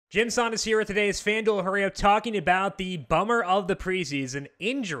Jim Sonnes here with today's FanDuel Hurry Up, talking about the bummer of the preseason,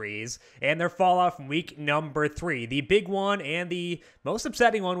 injuries, and their fallout from week number 3. The big one and the most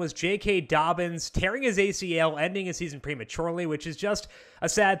upsetting one was J.K. Dobbins tearing his ACL, ending his season prematurely, which is just a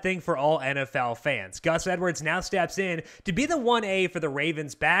sad thing for all NFL fans. Gus Edwards now steps in to be the 1A for the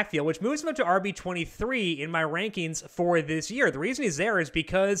Ravens backfield, which moves him up to RB23 in my rankings for this year. The reason he's there is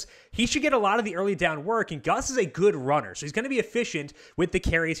because he should get a lot of the early down work, and Gus is a good runner, so he's going to be efficient with the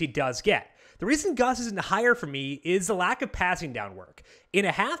carries he does get. The reason Gus isn't higher for me is the lack of passing down work. In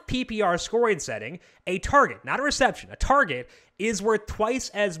a half PPR scoring setting, a target, not a reception, a target is worth twice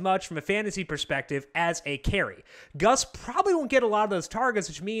as much from a fantasy perspective as a carry. Gus probably won't get a lot of those targets,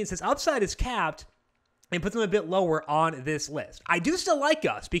 which means his upside is capped and puts him a bit lower on this list. I do still like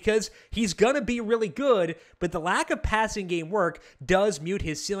Gus because he's going to be really good, but the lack of passing game work does mute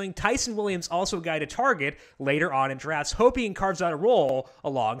his ceiling. Tyson Williams also a guy to target later on in drafts, hoping he carves out a role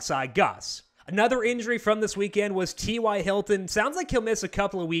alongside Gus. Another injury from this weekend was T.Y. Hilton. Sounds like he'll miss a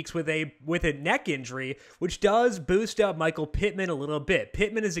couple of weeks with a neck injury, which does boost up Michael Pittman a little bit.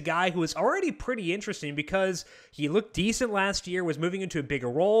 Pittman is a guy who is already pretty interesting because he looked decent last year, was moving into a bigger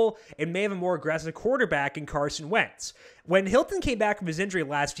role, and may have a more aggressive quarterback in Carson Wentz. When Hilton came back from his injury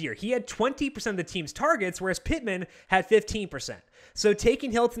last year, he had 20% of the team's targets, whereas Pittman had 15%. So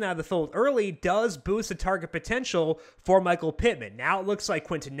taking Hilton out of the fold early does boost the target potential for Michael Pittman. Now it looks like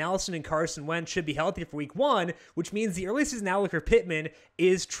Quentin Nelson and Carson Wentz should be healthy for week 1, which means the early season outlook for Pittman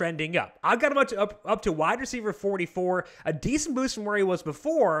is trending up. I've got him up to wide receiver 44, a decent boost from where he was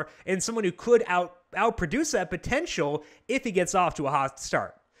before, and someone who could outproduce that potential if he gets off to a hot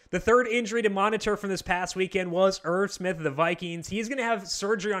start. The third injury to monitor from this past weekend was Irv Smith of the Vikings. He's going to have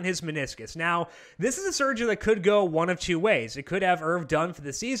surgery on his meniscus. Now, this is a surgery that could go one of two ways. It could have Irv done for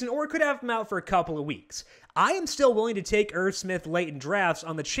the season, or it could have him out for a couple of weeks. I am still willing to take Irv Smith late in drafts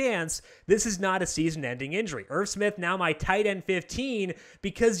on the chance this is not a season-ending injury. Irv Smith now my tight end 15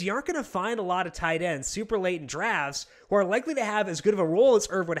 because you aren't going to find a lot of tight ends super late in drafts who are likely to have as good of a role as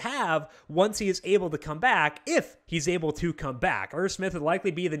Irv would have once he is able to come back, if he's able to come back. Irv Smith would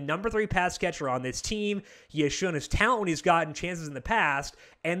likely be the number 3 pass catcher on this team. He has shown his talent when he's gotten chances in the past,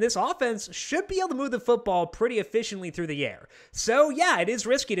 and this offense should be able to move the football pretty efficiently through the air. So yeah, it is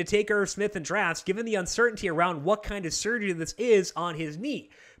risky to take Irv Smith in drafts given the uncertainty around what kind of surgery this is on his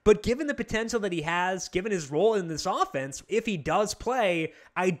knee. But given the potential that he has, given his role in this offense, if he does play,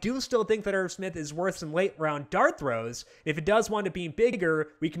 I do still think that Irv Smith is worth some late round dart throws. If it does wind up being bigger,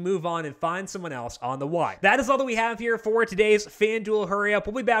 we can move on and find someone else on the wire. That is all that we have here for today's FanDuel Hurry Up.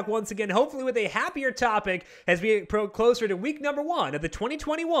 We'll be back once again, hopefully with a happier topic as we approach closer to week number 1 of the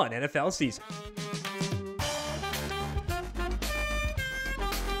 2021 NFL season.